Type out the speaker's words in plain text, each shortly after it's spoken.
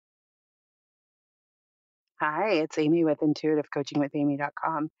Hi, it's Amy with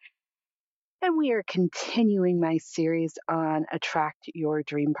intuitivecoachingwithamy.com. And we are continuing my series on Attract Your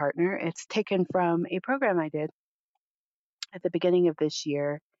Dream Partner. It's taken from a program I did at the beginning of this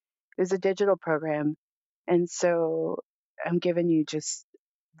year. It was a digital program. And so I'm giving you just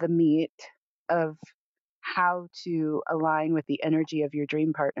the meat of how to align with the energy of your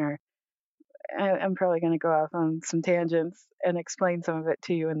dream partner. I'm probably going to go off on some tangents and explain some of it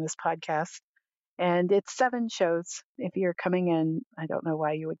to you in this podcast. And it's 7 shows. If you're coming in, I don't know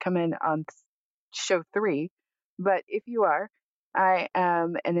why you would come in on show 3, but if you are, I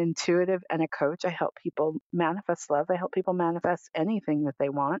am an intuitive and a coach. I help people manifest love. I help people manifest anything that they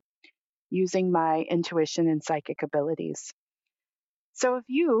want using my intuition and psychic abilities. So if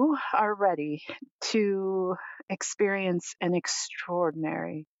you are ready to experience an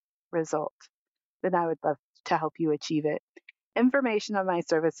extraordinary result, then I would love to help you achieve it. Information on my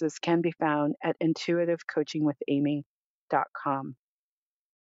services can be found at intuitivecoachingwithamy.com.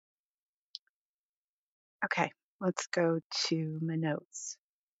 Okay, let's go to my notes.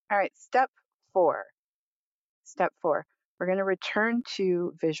 All right, step 4. Step 4. We're going to return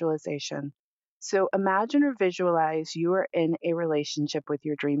to visualization. So imagine or visualize you are in a relationship with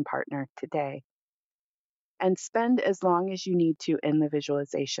your dream partner today and spend as long as you need to in the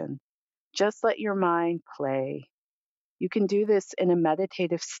visualization. Just let your mind play. You can do this in a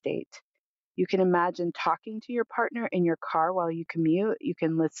meditative state. You can imagine talking to your partner in your car while you commute. You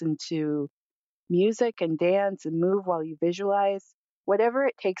can listen to music and dance and move while you visualize. Whatever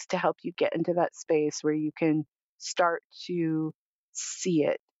it takes to help you get into that space where you can start to see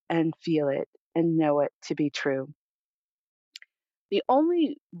it and feel it and know it to be true. The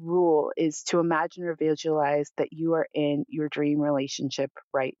only rule is to imagine or visualize that you are in your dream relationship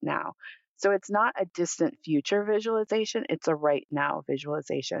right now. So it's not a distant future visualization, it's a right now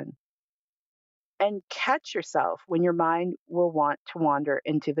visualization. And catch yourself when your mind will want to wander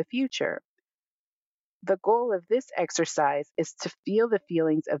into the future. The goal of this exercise is to feel the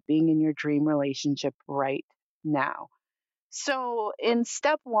feelings of being in your dream relationship right now. So, in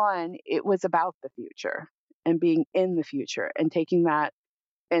step 1, it was about the future and being in the future and taking that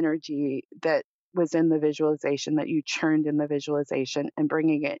energy that was in the visualization, that you churned in the visualization, and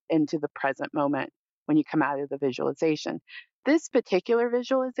bringing it into the present moment when you come out of the visualization. This particular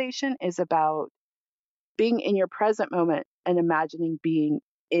visualization is about being in your present moment and imagining being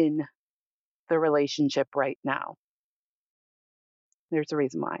in the relationship right now. There's a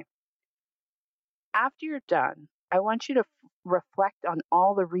reason why. After you're done, I want you to reflect on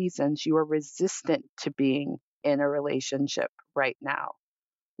all the reasons you are resistant to being in a relationship right now.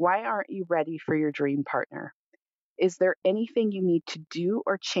 Why aren't you ready for your dream partner? Is there anything you need to do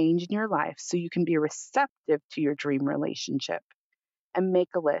or change in your life so you can be receptive to your dream relationship? And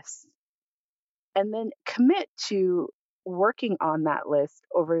make a list. And then commit to working on that list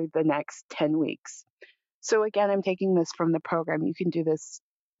over the next 10 weeks. So again, I'm taking this from the program. You can do this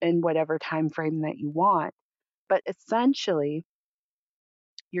in whatever time frame that you want. But essentially,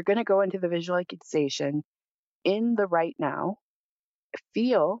 you're going to go into the visualization in the right now,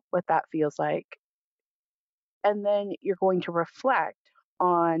 feel what that feels like, and then you're going to reflect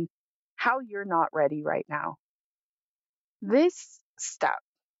on how you're not ready right now. This step,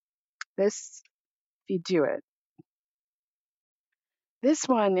 if you do it, this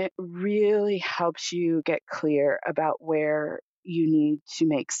one, it really helps you get clear about where you need to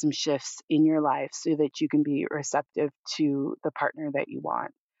make some shifts in your life so that you can be receptive to the partner that you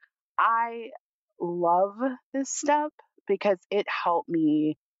want. I love this step because it helped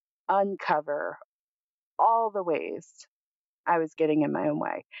me uncover all the ways I was getting in my own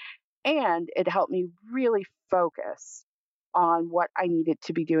way. And it helped me really focus on what I needed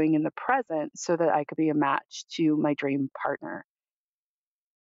to be doing in the present so that I could be a match to my dream partner.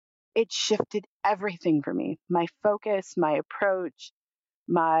 It shifted everything for me, my focus, my approach,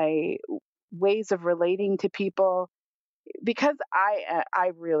 my ways of relating to people, because I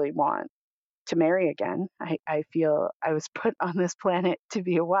really want to marry again. I feel I was put on this planet to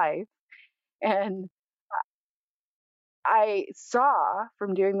be a wife. And I saw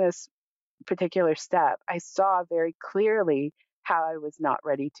from doing this particular step, I saw very clearly how I was not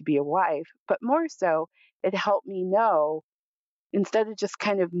ready to be a wife. But more so, it helped me know, instead of just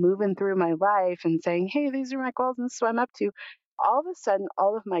kind of moving through my life and saying, hey, these are my goals and this is what I'm up to, all of a sudden,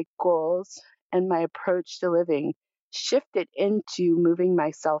 all of my goals and my approach to living shifted into moving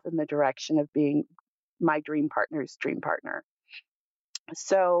myself in the direction of being my dream partner's dream partner.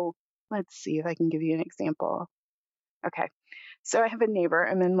 So let's see if I can give you an example. Okay. So I have a neighbor.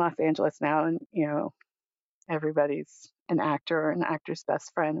 I'm in Los Angeles now, and everybody's an actor or an actor's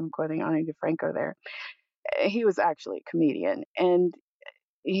best friend. I'm quoting Ani DeFranco there. he was actually a comedian, and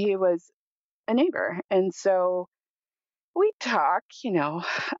he was a neighbor. And so we talk,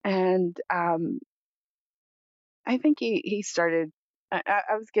 and I think he started.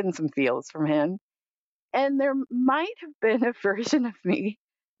 I was getting some feels from him, and there might have been a version of me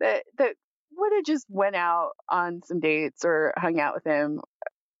that would have just went out on some dates or hung out with him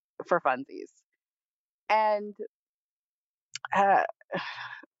for funsies. And uh,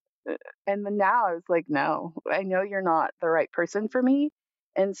 and then now I was like, no, I know you're not the right person for me,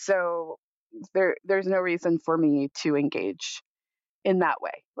 and so there's no reason for me to engage in that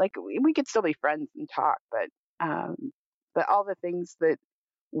way. Like we could still be friends and talk, um, but all the things that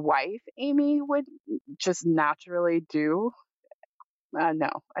wife Amy would just naturally do, no,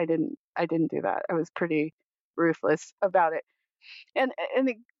 I didn't do that. I was pretty ruthless about it. And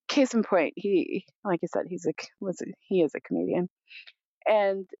the case in point, he, like I said, he is a comedian,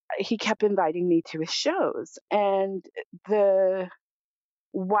 and he kept inviting me to his shows, and the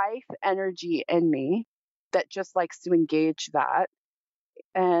wife energy in me that just likes to engage that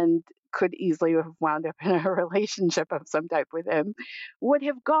and could easily have wound up in a relationship of some type with him would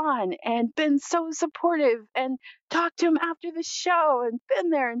have gone and been so supportive and talked to him after the show and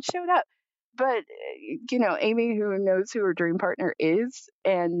been there and showed up. But, Amy, who knows who her dream partner is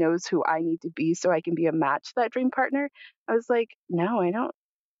and knows who I need to be so I can be a match to that dream partner, I was like, no, I don't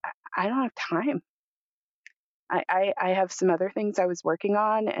have time. I have some other things I was working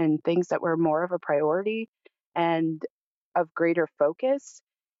on and things that were more of a priority and of greater focus.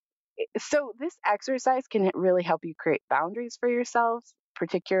 So this exercise can really help you create boundaries for yourselves,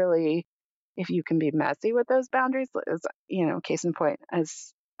 particularly if you can be messy with those boundaries. As, case in point,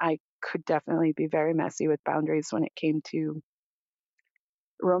 as I could definitely be very messy with boundaries when it came to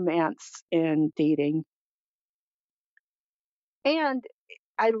romance and dating. And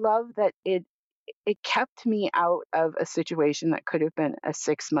I love that it kept me out of a situation that could have been a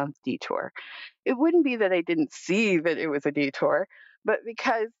 6-month detour. It wouldn't be that I didn't see that it was a detour, but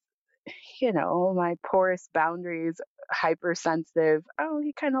because my porous boundaries, hypersensitive, oh,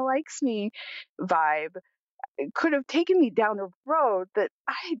 he kind of likes me vibe, it could have taken me down a road that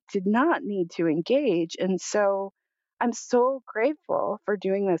I did not need to engage. And so I'm so grateful for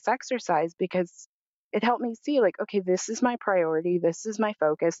doing this exercise because it helped me see, like, okay, this is my priority. This is my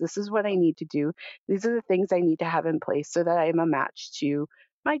focus. This is what I need to do. These are the things I need to have in place so that I am a match to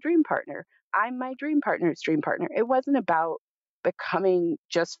my dream partner. I'm my dream partner's dream partner. It wasn't about becoming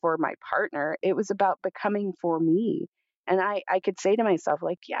just for my partner, it was about becoming for me. And I could say to myself,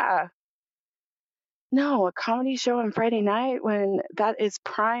 like, yeah, no, a comedy show on Friday night when that is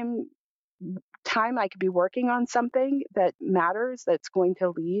prime time I could be working on something that matters, that's going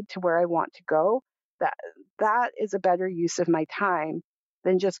to lead to where I want to go. That that is a better use of my time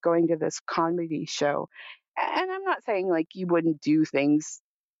than just going to this comedy show. And I'm not saying like you wouldn't do things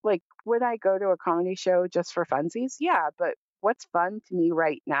like would I go to a comedy show just for funsies? Yeah, but what's fun to me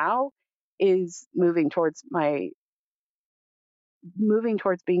right now is moving towards being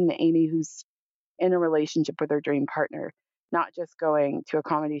the Amy who's in a relationship with her dream partner, not just going to a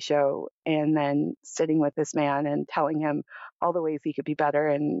comedy show and then sitting with this man and telling him all the ways he could be better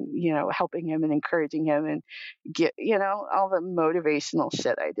and, helping him and encouraging him and get, all the motivational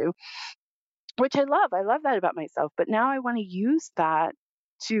shit I do, which I love. I love that about myself. But now I want to use that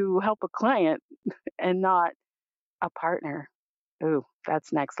to help a client and not a partner. Ooh,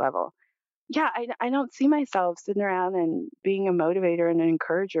 that's next level. Yeah, I don't see myself sitting around and being a motivator and an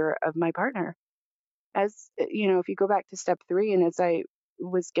encourager of my partner if you go back to step 3 and as I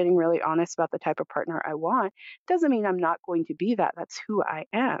was getting really honest about the type of partner I want, doesn't mean I'm not going to be that. That's who I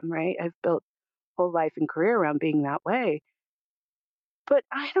am, right? I've built whole life and career around being that way. But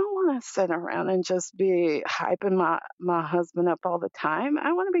I don't want to sit around and just be hyping my husband up all the time.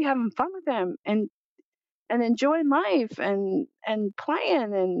 I want to be having fun with him and enjoying life and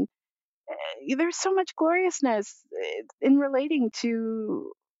playing and there's so much gloriousness in relating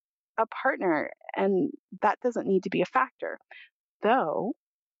to a partner and that doesn't need to be a factor. Though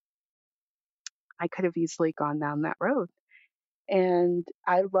I could have easily gone down that road. And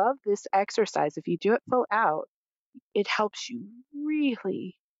I love this exercise. If you do it full out, it helps you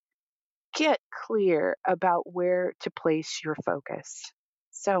really get clear about where to place your focus.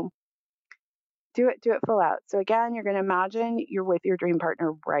 So do it full out. So again, you're going to imagine you're with your dream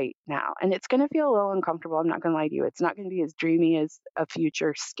partner right now. And it's going to feel a little uncomfortable. I'm not going to lie to you. It's not going to be as dreamy as a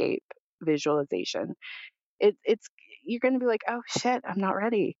future scape visualization. It's you're going to be like, oh shit, I'm not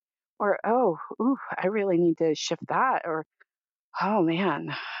ready, or oh, ooh, I really need to shift that, or oh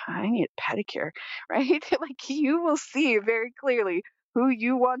man, I need a pedicure, right? Like you will see very clearly who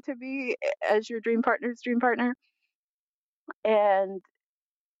you want to be as your dream partner, and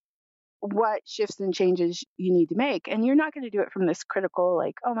what shifts and changes you need to make. And you're not going to do it from this critical,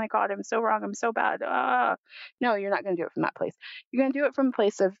 like, oh my God, I'm so wrong, I'm so bad. Ah. No, you're not going to do it from that place. You're going to do it from a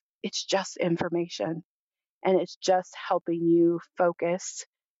place of it's just information, and it's just helping you focus,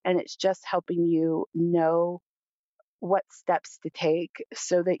 and it's just helping you know what steps to take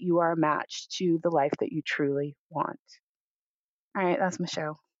so that you are matched to the life that you truly want. All right, that's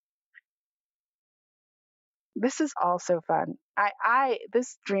Michelle. This is also fun.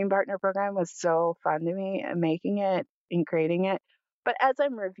 This dream partner program was so fun to me and making it and creating it. But as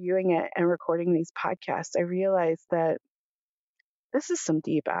I'm reviewing it and recording these podcasts, I realized that this is some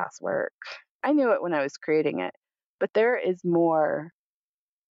deep ass work. I knew it when I was creating it, but there is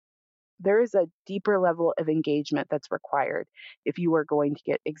a deeper level of engagement that's required if you are going to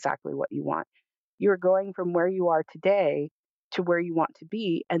get exactly what you want. You're going from where you are today to where you want to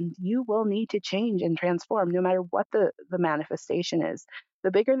be, and you will need to change and transform no matter what the manifestation is.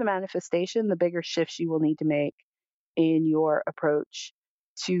 The bigger the manifestation, the bigger shifts you will need to make in your approach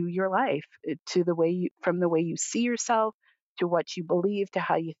to your life, to from the way you see yourself, to what you believe, to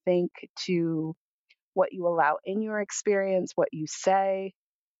how you think, to what you allow in your experience, what you say,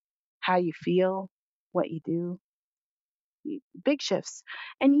 how you feel, what you do. Big shifts.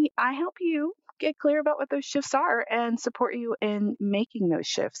 And I help you get clear about what those shifts are and support you in making those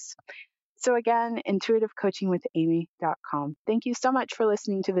shifts. So, again, intuitivecoachingwithamy.com. Thank you so much for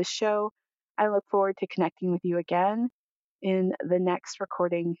listening to this show. I look forward to connecting with you again in the next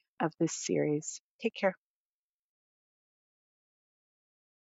recording of this series. Take care.